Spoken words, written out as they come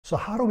So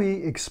how do we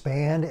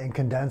expand and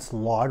condense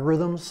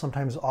logarithms,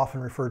 sometimes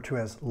often referred to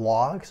as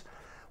logs?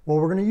 Well,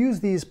 we're going to use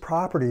these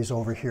properties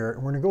over here,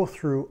 and we're going to go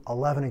through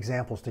 11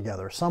 examples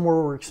together. Some where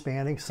we're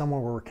expanding, some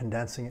where we're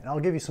condensing, and I'll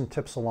give you some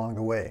tips along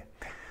the way.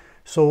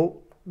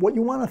 So what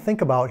you want to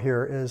think about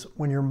here is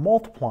when you're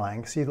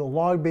multiplying, see the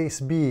log base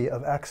b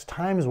of x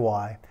times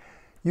y,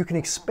 you can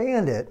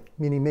expand it,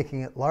 meaning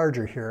making it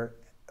larger here,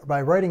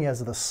 by writing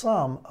as the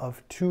sum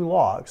of two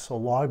logs, so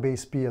log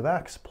base b of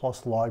x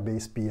plus log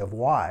base b of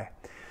y.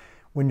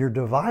 When you're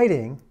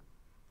dividing,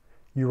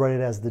 you write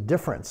it as the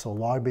difference, so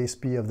log base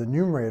b of the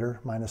numerator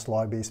minus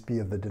log base b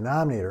of the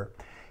denominator.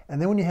 And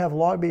then when you have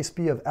log base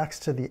b of x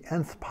to the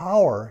nth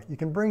power, you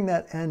can bring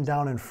that n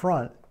down in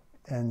front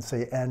and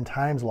say n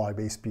times log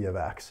base b of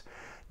x.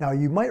 Now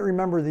you might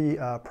remember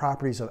the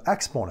properties of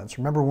exponents.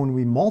 Remember when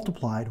we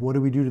multiplied, what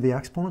did we do to the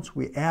exponents?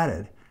 We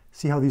added.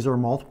 See how these are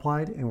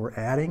multiplied and we're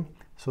adding?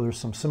 So there's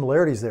some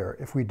similarities there.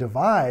 If we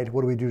divide,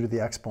 what do we do to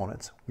the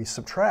exponents? We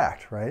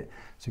subtract, right?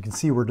 So you can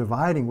see we're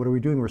dividing. What are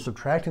we doing? We're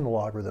subtracting the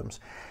logarithms.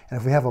 And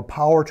if we have a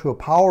power to a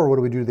power, what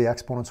do we do to the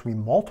exponents? We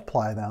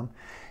multiply them.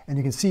 And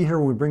you can see here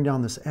when we bring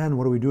down this n,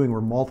 what are we doing?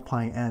 We're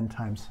multiplying n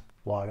times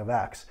log of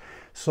x.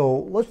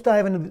 So let's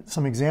dive into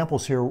some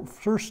examples here.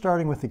 First,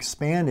 starting with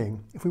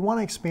expanding. If we want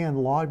to expand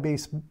log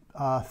base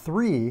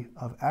 3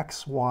 of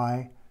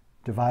xy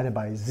divided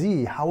by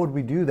z, how would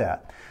we do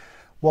that?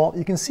 Well,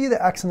 you can see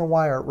the x and the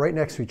y are right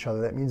next to each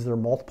other. That means they're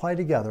multiplied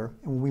together.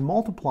 And when we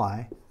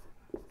multiply,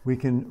 we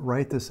can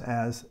write this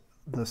as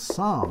the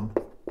sum.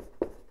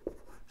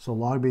 So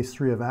log base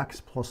 3 of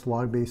x plus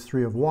log base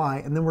 3 of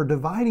y. And then we're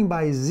dividing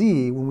by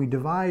z. When we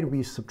divide,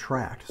 we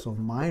subtract. So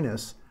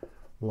minus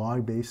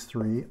log base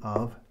 3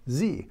 of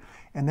z.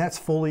 And that's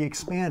fully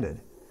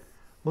expanded.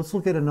 Let's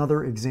look at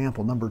another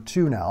example, number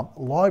 2 now.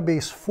 Log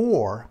base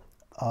 4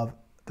 of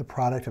the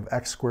product of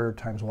x squared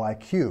times y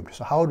cubed.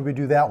 So how would we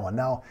do that one?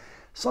 Now,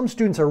 some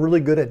students are really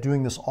good at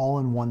doing this all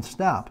in one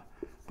step,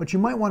 but you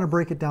might want to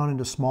break it down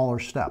into smaller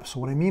steps. So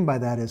what I mean by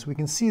that is we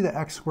can see the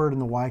x squared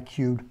and the y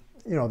cubed,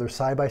 you know, they're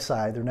side by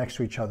side, they're next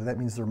to each other. That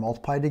means they're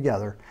multiplied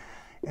together.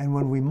 And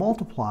when we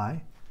multiply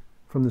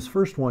from this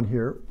first one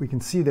here, we can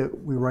see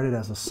that we write it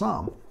as a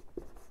sum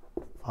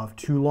of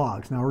two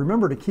logs. Now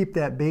remember to keep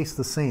that base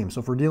the same. So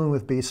if we're dealing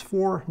with base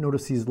 4,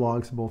 notice these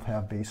logs both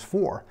have base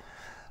 4.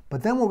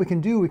 But then what we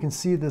can do, we can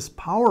see this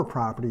power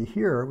property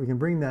here. We can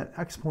bring that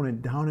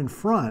exponent down in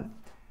front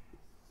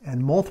and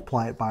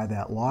multiply it by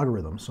that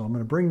logarithm. So I'm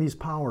going to bring these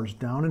powers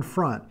down in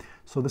front.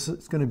 So this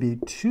is going to be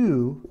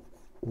 2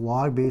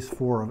 log base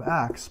 4 of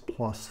x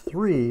plus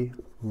 3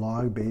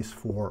 log base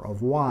 4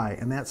 of y.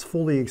 And that's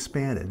fully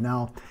expanded.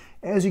 Now,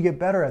 as you get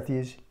better at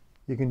these,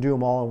 you can do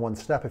them all in one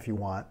step if you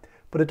want.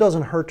 But it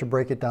doesn't hurt to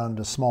break it down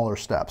into smaller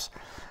steps.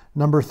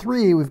 Number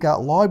 3, we've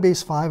got log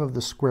base 5 of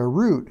the square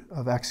root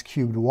of x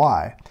cubed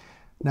y.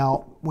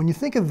 Now, when you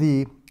think of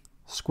the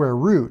square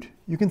root,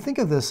 you can think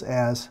of this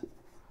as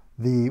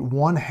the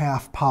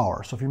 1/2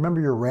 power. So if you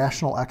remember your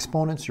rational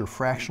exponents, your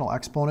fractional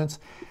exponents,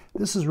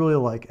 this is really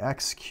like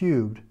x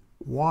cubed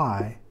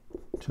y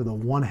to the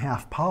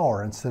 1/2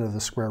 power instead of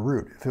the square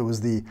root. If it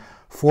was the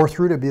 4th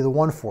root, it'd be the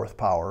 1/4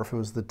 power. If it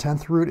was the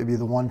 10th root, it'd be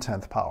the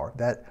 1/10 power.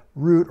 That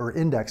root or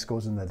index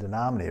goes in the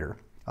denominator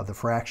of the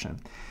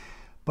fraction.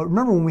 But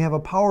remember, when we have a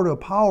power to a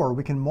power,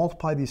 we can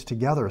multiply these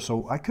together.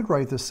 So I could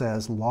write this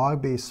as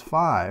log base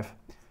 5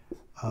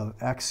 of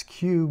x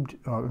cubed,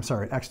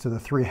 x to the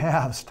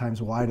 3/2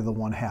 times y to the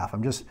 1/2.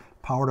 I'm just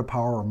power to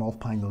power or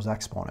multiplying those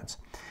exponents.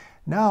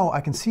 Now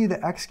I can see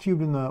the x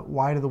cubed and the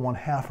y to the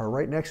 1/2 are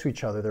right next to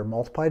each other. They're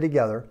multiplied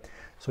together.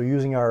 So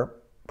using our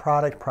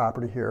product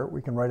property here,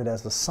 we can write it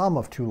as the sum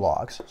of two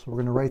logs. So we're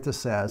going to write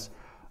this as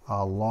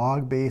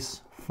log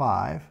base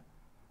 5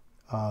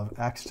 of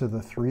x to the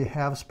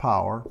 3/2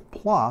 power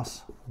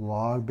plus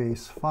log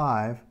base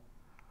 5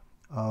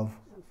 of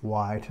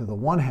y to the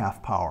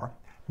 1/2 power.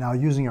 Now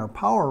using our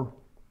power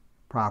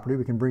property,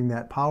 we can bring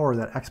that power,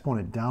 that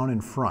exponent down in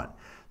front.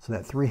 So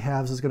that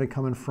 3/2 is going to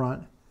come in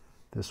front.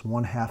 This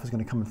 1/2 is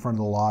going to come in front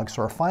of the log.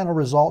 So our final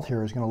result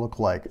here is going to look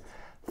like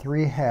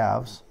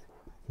 3/2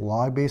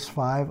 log base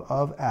 5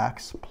 of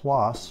x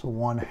plus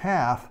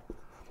 1/2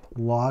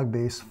 log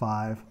base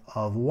 5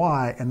 of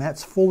y. And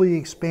that's fully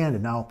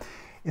expanded. Now,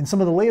 in some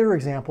of the later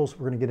examples,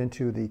 we're going to get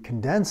into the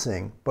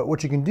condensing, but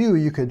what you can do,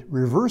 you could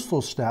reverse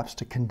those steps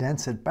to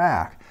condense it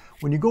back.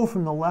 When you go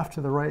from the left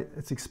to the right,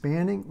 it's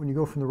expanding. When you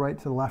go from the right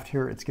to the left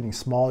here, it's getting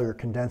smaller. You're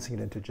condensing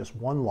it into just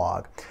one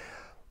log.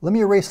 Let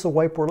me erase the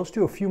whiteboard. Let's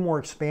do a few more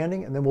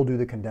expanding, and then we'll do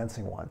the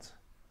condensing ones.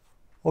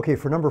 Okay,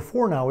 for number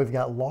 4 now, we've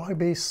got log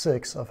base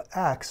 6 of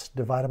x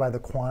divided by the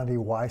quantity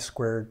y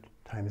squared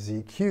times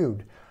z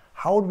cubed.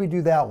 How would we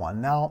do that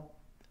one? Now,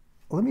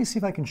 let me see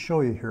if I can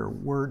show you here.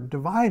 We're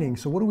dividing,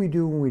 so what do we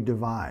do when we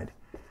divide?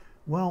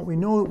 Well, we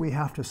know that we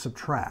have to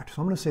subtract.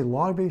 So I'm going to say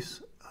log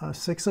base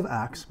 6 of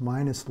x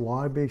minus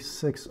log base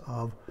 6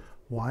 of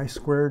y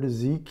squared to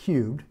z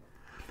cubed.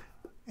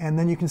 And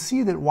then you can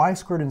see that y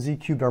squared and z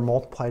cubed are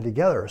multiplied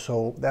together.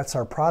 So that's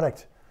our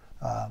product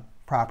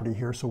property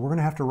here. So we're going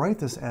to have to write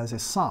this as a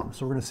sum.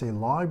 So we're going to say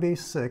log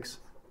base 6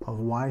 of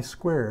y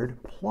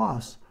squared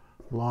plus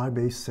log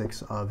base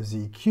 6 of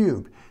z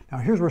cubed. Now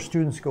here's where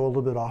students go a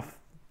little bit off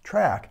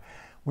track.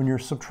 When you're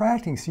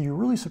subtracting, see, you're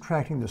really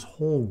subtracting this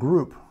whole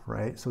group,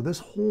 right? So this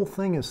whole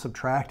thing is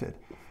subtracted.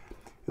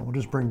 And we'll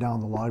just bring down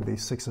the log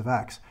base 6 of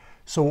x.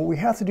 So what we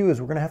have to do is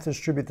we're going to have to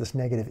distribute this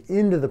negative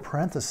into the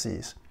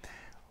parentheses.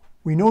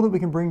 We know that we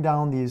can bring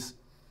down these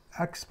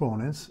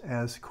exponents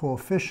as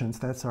coefficients.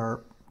 That's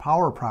our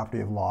power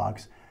property of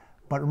logs.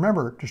 But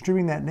remember,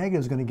 distributing that negative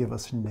is going to give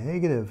us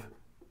negative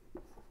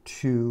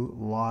 2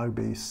 log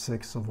base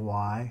 6 of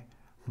y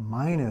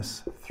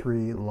minus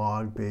 3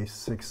 log base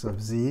 6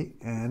 of z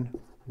and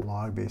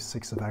log base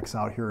 6 of x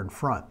out here in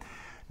front.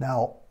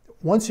 Now,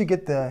 once you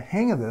get the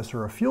hang of this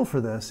or a feel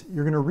for this,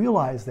 you're going to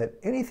realize that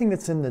anything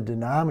that's in the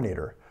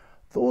denominator,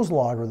 those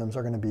logarithms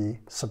are going to be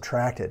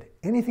subtracted.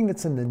 Anything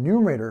that's in the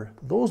numerator,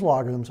 those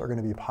logarithms are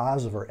going to be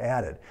positive or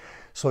added.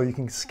 So you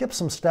can skip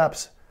some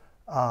steps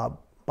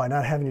by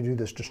not having to do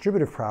this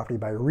distributive property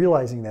by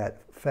realizing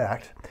that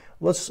fact.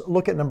 Let's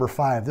look at number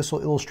 5. This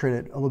will illustrate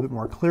it a little bit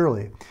more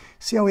clearly.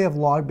 See how we have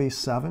log base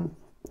 7?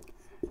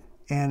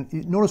 And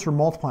notice we're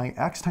multiplying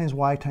x times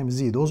y times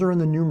z. Those are in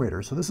the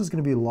numerator. So this is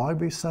going to be log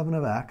base 7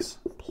 of x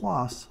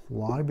plus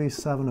log base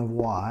 7 of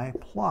y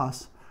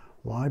plus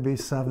log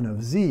base 7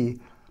 of z.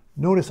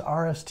 Notice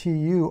r, s, t,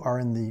 u are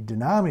in the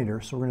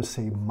denominator. So we're going to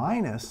say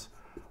minus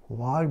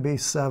log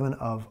base 7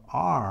 of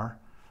r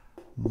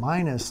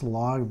minus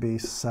log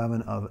base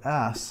 7 of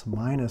s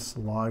minus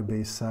log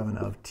base 7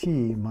 of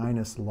t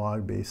minus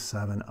log base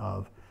 7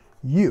 of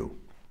u.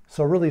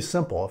 So really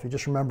simple. If you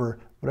just remember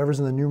whatever's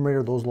in the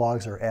numerator, those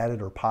logs are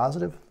added or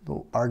positive.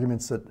 The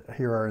arguments that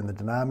here are in the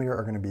denominator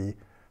are going to be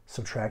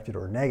subtracted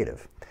or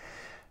negative.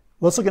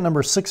 Let's look at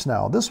number 6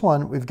 now. This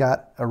one, we've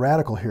got a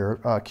radical here,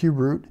 cube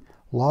root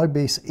log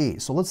base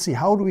 8. So let's see,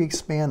 how do we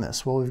expand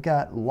this? Well, we've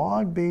got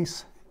log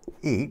base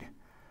 8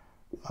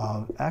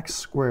 of x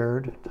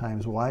squared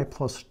times y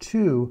plus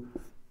 2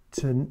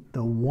 to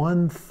the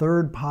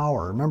 1/3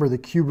 power. Remember, the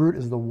cube root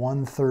is the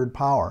 1/3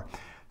 power.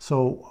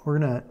 So we're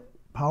going to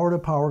power to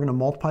power, we're going to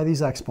multiply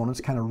these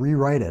exponents, kind of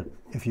rewrite it,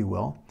 if you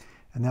will.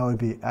 And that would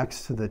be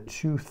x to the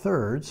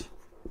 2/3,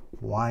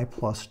 y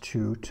plus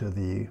 2 to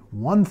the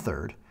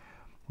 1/3.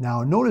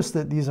 Now notice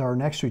that these are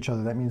next to each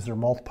other. That means they're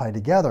multiplied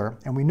together.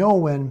 And we know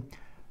when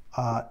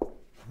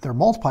they're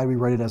multiplied, we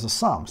write it as a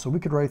sum. So we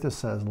could write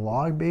this as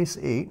log base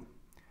 8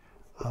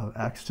 of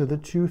x to the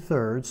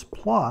 2/3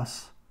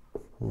 plus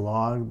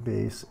log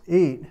base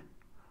 8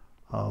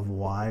 of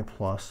y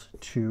plus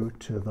 2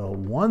 to the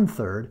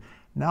 1/3.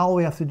 Now all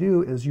we have to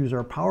do is use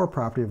our power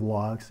property of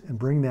logs and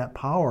bring that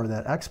power,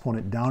 that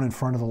exponent, down in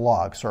front of the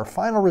log. So our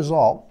final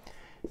result,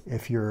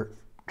 if you're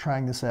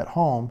trying this at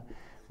home,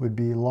 would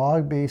be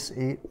log base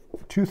 8,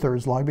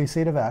 2/3, log base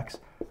 8 of x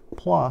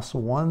plus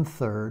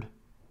 1/3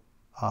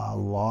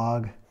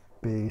 log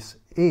base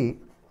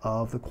 8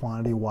 of the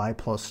quantity y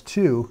plus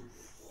 2,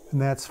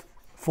 and that's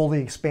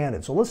fully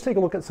expanded. So let's take a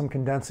look at some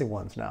condensing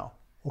ones now.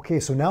 Okay,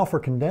 so now for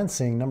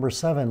condensing, number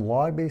 7,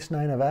 log base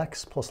 9 of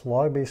x plus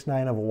log base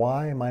 9 of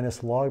y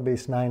minus log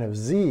base 9 of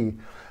z.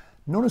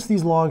 Notice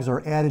these logs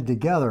are added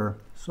together.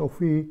 So if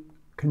we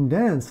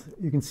condense,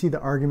 you can see the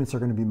arguments are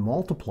going to be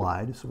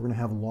multiplied. So we're going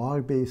to have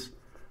log base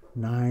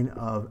 9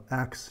 of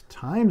x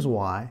times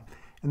y.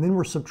 And then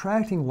we're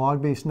subtracting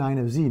log base 9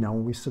 of z. Now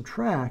when we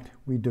subtract,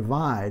 we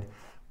divide.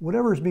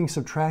 Whatever is being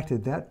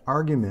subtracted, that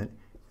argument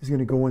is going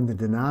to go in the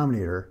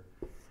denominator.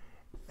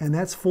 And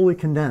that's fully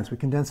condensed. We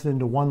condense it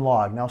into one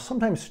log. Now,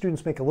 sometimes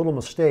students make a little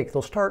mistake.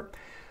 They'll start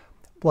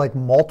like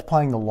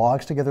multiplying the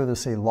logs together. They'll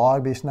say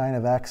log base 9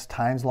 of x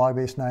times log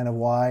base 9 of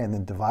y, and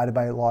then divided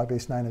by log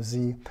base 9 of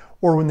z.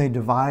 Or when they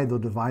divide, they'll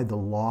divide the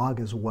log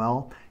as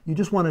well. You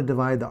just want to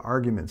divide the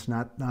arguments,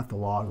 not the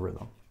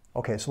logarithm.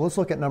 Okay, so let's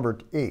look at number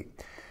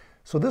 8.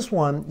 So this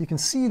one, you can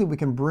see that we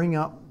can bring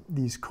up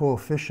these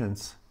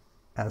coefficients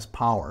as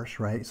powers,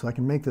 right? So I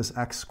can make this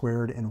x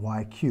squared and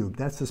y cubed.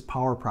 That's this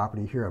power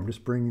property here. I'm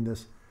just bringing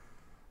this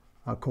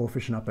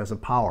coefficient up as a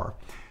power.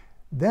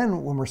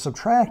 Then when we're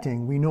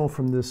subtracting, we know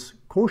from this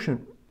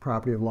quotient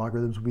property of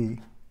logarithms, we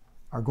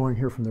are going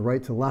here from the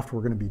right to the left, we're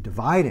going to be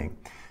dividing.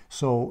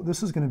 So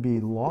this is going to be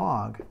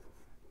log,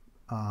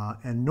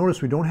 and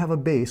notice we don't have a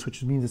base,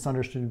 which means it's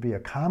understood to be a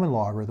common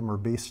logarithm, or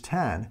base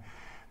 10.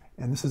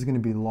 And this is going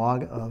to be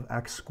log of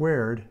x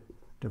squared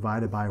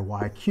divided by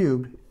y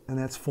cubed, and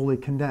that's fully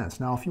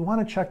condensed. Now if you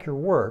want to check your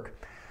work,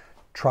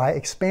 try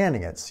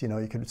expanding it. You know,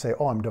 you could say,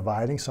 oh, I'm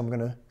dividing, so I'm going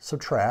to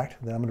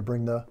subtract. Then I'm going to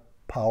bring the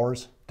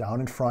powers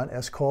down in front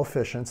as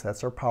coefficients.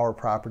 That's our power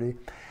property.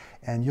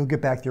 And you'll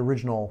get back the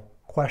original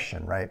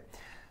question, right?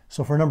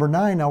 So for number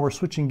 9, now we're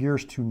switching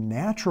gears to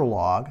natural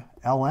log,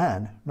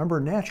 ln.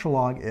 Remember, natural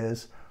log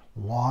is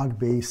log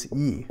base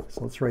e.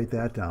 So let's write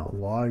that down,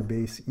 log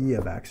base e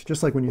of x.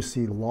 Just like when you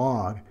see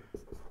log,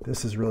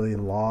 this is really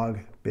log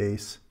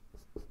base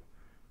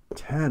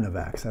 10 of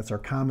x. That's our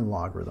common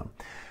logarithm.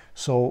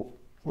 So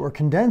we're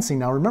condensing.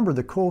 Now remember,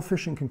 the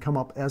coefficient can come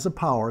up as a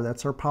power.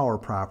 That's our power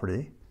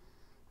property.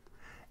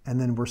 and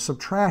then we're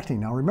subtracting.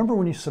 Now remember,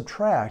 when you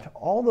subtract,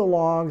 all the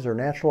logs or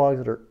natural logs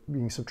that are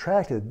being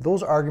subtracted,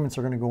 those arguments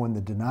are going to go in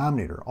the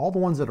denominator. All the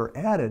ones that are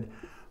added,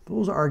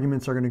 those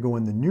arguments are going to go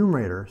in the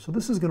numerator. So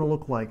this is going to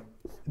look like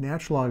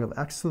natural log of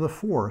x to the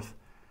 4th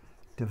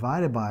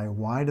divided by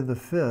y to the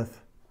 5th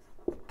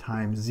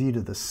times z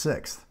to the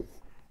 6th.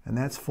 And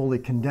that's fully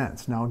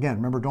condensed. Now again,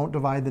 remember, don't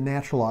divide the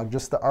natural log,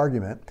 just the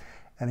argument.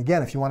 And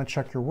again, if you want to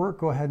check your work,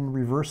 go ahead and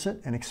reverse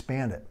it and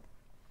expand it.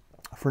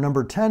 For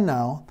number 10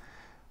 now,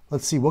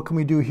 let's see, what can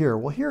we do here?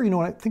 Well, here, you know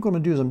what, I think what I'm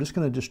going to do is I'm just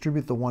going to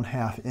distribute the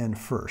 1/2 in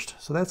first.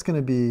 So that's going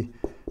to be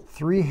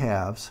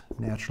 3/2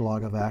 natural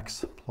log of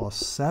x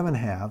plus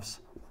 7/2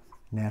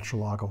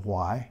 natural log of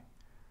y.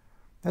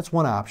 That's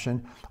one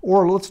option.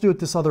 Or let's do it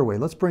this other way.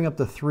 Let's bring up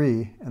the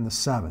 3 and the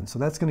 7. So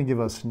that's going to give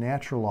us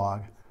natural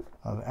log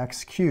of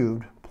x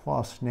cubed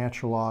plus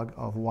natural log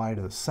of y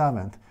to the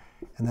 7th.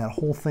 And that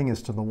whole thing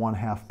is to the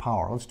 1/2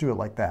 power. Let's do it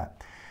like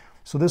that.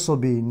 So this will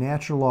be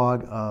natural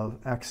log of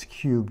x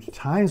cubed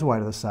times y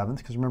to the 7th,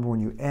 because remember, when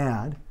you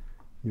add,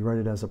 you write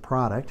it as a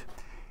product.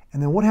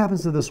 And then what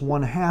happens to this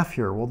 1/2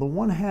 here? Well, the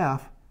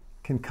 1/2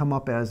 can come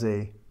up as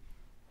a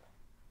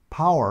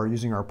power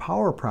using our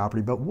power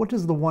property, but what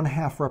does the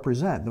 1/2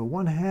 represent? The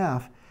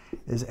 1/2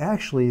 is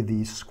actually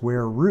the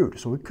square root.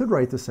 So we could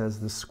write this as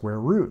the square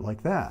root,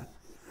 like that.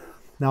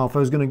 Now, if I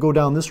was going to go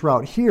down this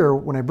route here,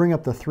 when I bring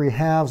up the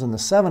 3/2 and the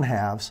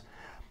 7/2,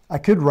 I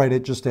could write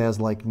it just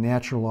as like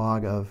natural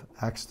log of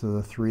x to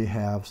the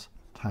 3/2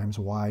 times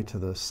y to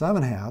the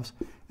 7/2,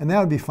 and that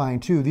would be fine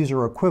too. These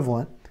are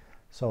equivalent,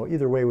 so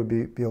either way would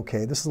be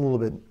okay. This is a little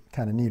bit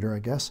kind of neater, I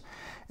guess.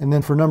 And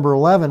then for number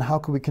 11, how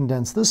could we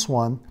condense this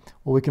one?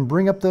 Well, we can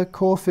bring up the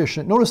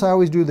coefficient. Notice I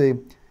always do the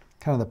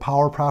kind of the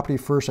power property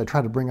first. I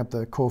try to bring up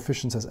the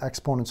coefficients as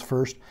exponents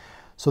first.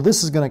 So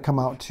this is going to come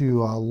out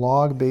to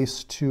log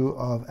base 2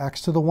 of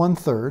x to the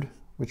 1/3,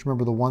 which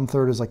remember, the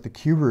 1/3 is like the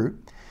cube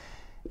root.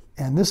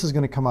 And this is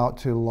going to come out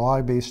to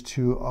log base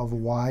 2 of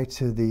y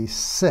to the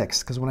 6th,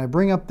 because when I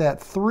bring up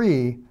that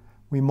 3,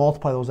 we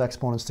multiply those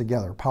exponents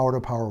together. Power to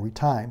power, we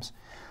times.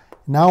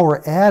 Now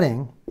we're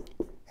adding,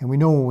 and we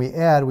know when we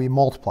add, we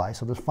multiply.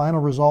 So the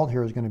final result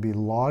here is going to be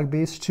log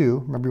base 2.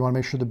 Remember, you want to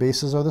make sure the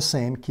bases are the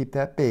same. Keep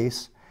that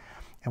base.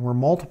 And we're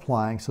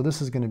multiplying, so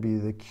this is going to be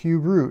the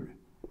cube root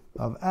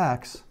of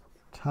x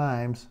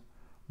times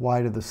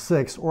y to the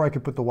 6th, or I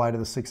could put the y to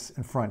the 6th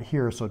in front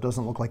here so it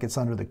doesn't look like it's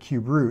under the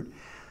cube root.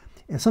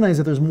 And sometimes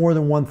if there's more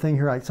than one thing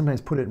here, I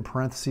sometimes put it in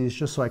parentheses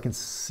just so I can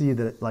see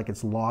that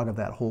it's log of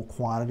that whole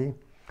quantity.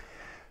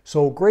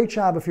 So great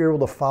job if you're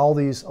able to follow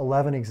these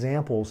 11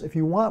 examples. If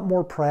you want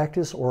more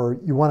practice, or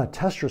you want to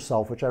test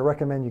yourself, which I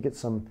recommend you get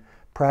some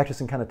practice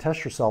and kind of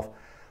test yourself,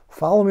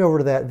 follow me over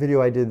to that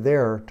video I did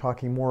there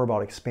talking more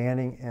about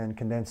expanding and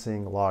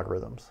condensing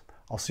logarithms.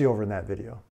 I'll see you over in that video.